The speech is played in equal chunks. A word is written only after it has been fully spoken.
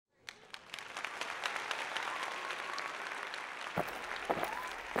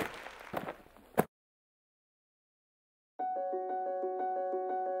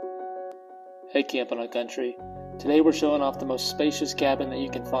Hey Campinawe Country, today we're showing off the most spacious cabin that you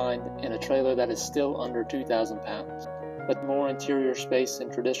can find in a trailer that is still under 2,000 pounds. With more interior space than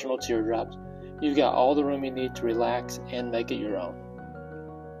traditional teardrops, you've got all the room you need to relax and make it your own.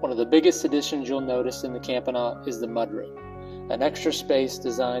 One of the biggest additions you'll notice in the Campinawe is the mudroom, an extra space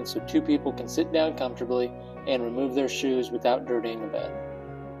designed so two people can sit down comfortably and remove their shoes without dirtying the bed.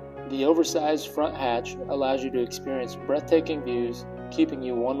 The oversized front hatch allows you to experience breathtaking views, keeping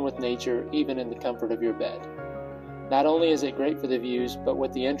you one with nature even in the comfort of your bed. Not only is it great for the views, but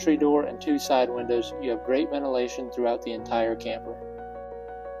with the entry door and two side windows, you have great ventilation throughout the entire camper.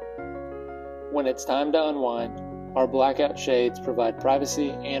 When it's time to unwind, our blackout shades provide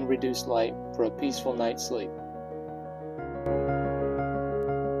privacy and reduced light for a peaceful night's sleep.